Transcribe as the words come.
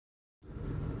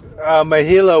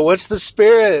Mahila, what's the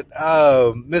spirit?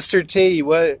 Mr. T,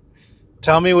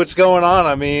 tell me what's going on.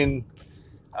 I mean,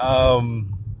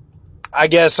 I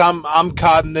guess I'm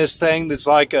caught in this thing that's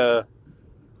like a,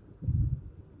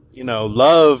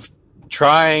 love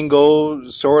triangle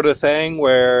sort of thing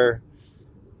where,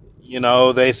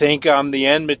 they think I'm the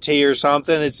enmity or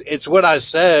something. It's what I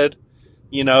said,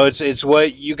 it's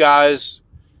what you guys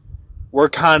were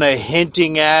kind of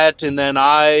hinting at, and then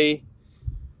I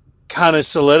kind of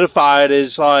solidified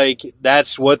as like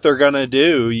that's what they're gonna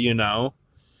do,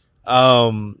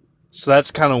 so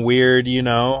that's kind of weird,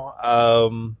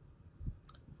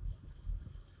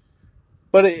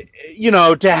 but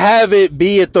to have it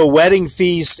be at the wedding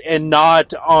feast and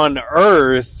not on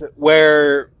Earth,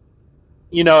 where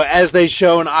as they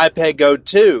show in iPad Go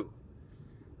 2,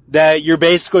 that you're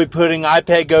basically putting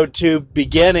iPad Go 2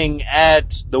 beginning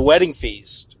at the wedding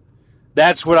feast.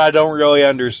 That's what I don't really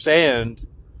understand.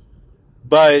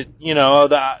 But,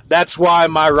 that's why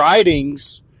my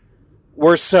writings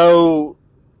were so,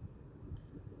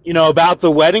 about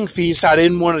the wedding feast. I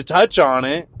didn't want to touch on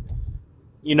it.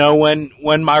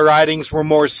 When my writings were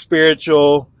more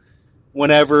spiritual,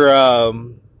 whenever,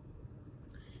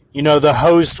 the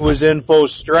host was in full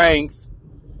strength,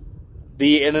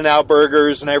 the In-N-Out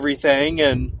burgers and everything,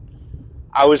 and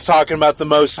I was talking about the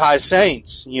Most High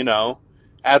Saints,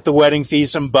 at the wedding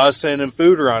feast and bussing and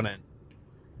food running.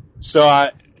 So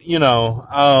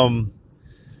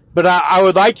but I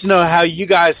would like to know how you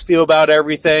guys feel about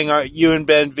everything. Are you and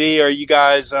Ben V, are you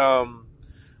guys,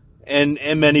 and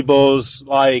Many Bulls,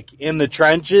 like, in the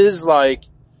trenches? Like,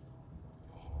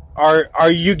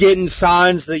 are you getting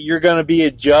signs that you're going to be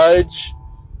a judge?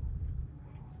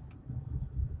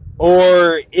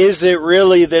 Or is it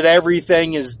really that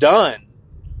everything is done?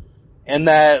 And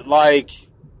that, like,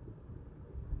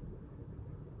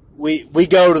 we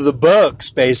go to the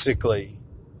books, basically.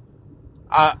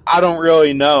 I don't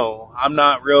really know. I'm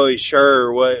not really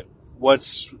sure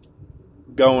what's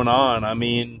going on. I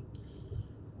mean,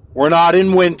 we're not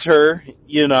in winter,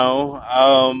 yeah,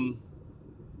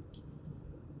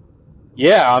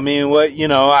 I mean,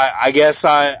 I guess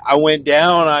I went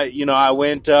down, I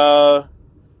went, got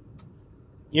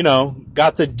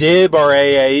the Dib, or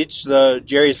AH, the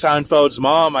Jerry Seinfeld's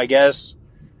mom, I guess,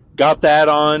 got that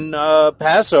on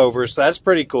Passover, so that's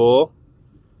pretty cool.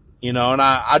 And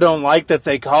I don't like that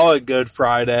they call it Good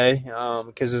Friday,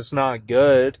 because it's not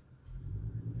good.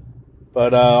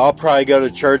 But I'll probably go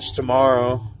to church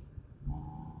tomorrow.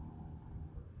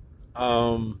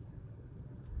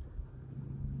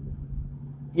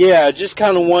 Yeah, just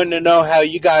kind of wanting to know how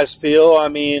you guys feel. I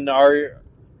mean, are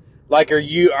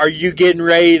you getting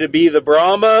ready to be the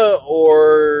Brahma,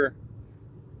 or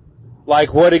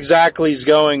like what exactly is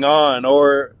going on,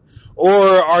 or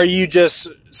are you just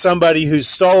somebody who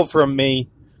stole from me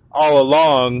all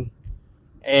along,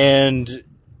 and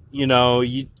you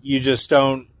just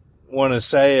don't want to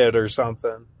say it or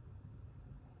something?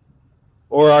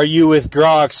 Or are you with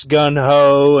Grox gun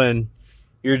ho and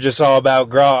you're just all about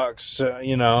Grox? I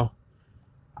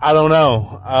don't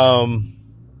know.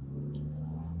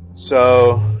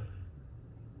 So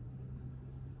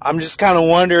I'm just kind of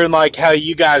wondering, like, how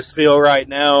you guys feel right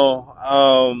now.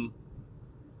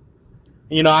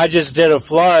 I just did a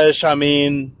flush. I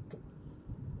mean,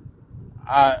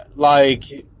 I'm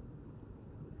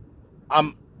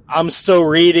still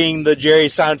reading the Jerry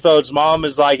Seinfeld's mom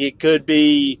is like, it could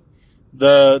be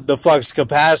the flux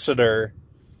capacitor,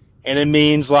 and it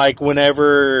means like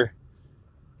whenever,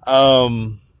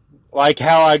 like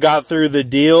how I got through the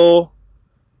deal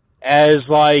as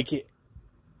like,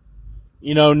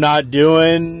 not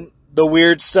doing the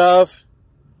weird stuff,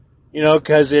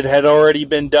 because it had already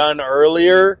been done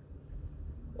earlier,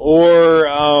 or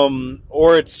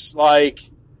it's like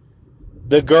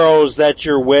the girls that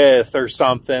you're with or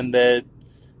something that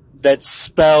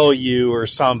spell you or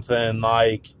something,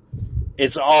 like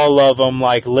it's all of them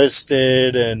like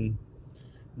listed, and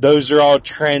those are all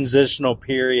transitional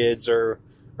periods or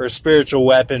spiritual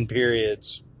weapon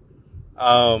periods.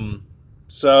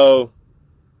 So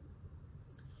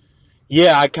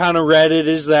yeah, I kind of read it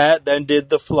as that, then did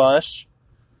the flush.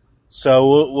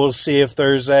 So we'll see if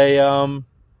there's a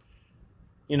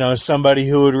somebody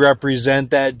who would represent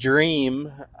that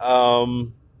dream.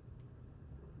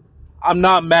 I'm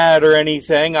not mad or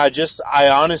anything. I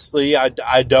honestly,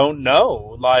 I don't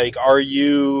know. Like, are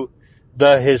you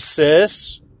the his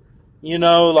sis?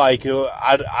 Like,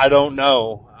 I don't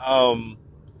know.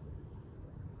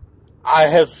 I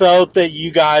have felt that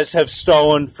you guys have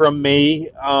stolen from me.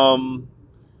 I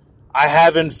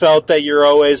haven't felt that you're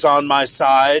always on my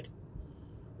side.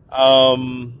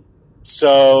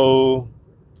 So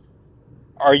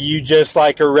are you just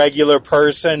like a regular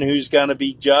person who's going to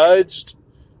be judged,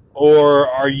 or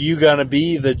are you going to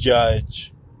be the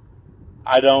judge?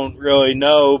 I don't really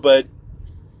know, but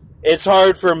it's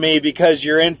hard for me because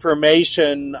your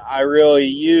information I really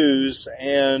use,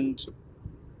 and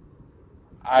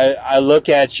I look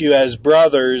at you as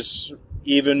brothers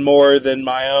even more than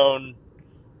my own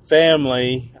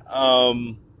family.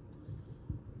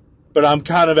 But I'm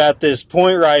kind of at this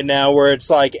point right now where it's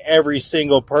like every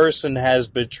single person has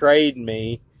betrayed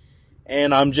me,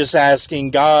 and I'm just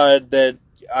asking God that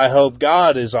I hope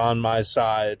God is on my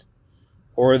side,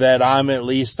 or that I'm at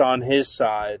least on his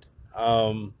side.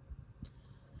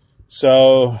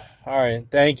 So, all right,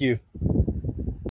 thank you.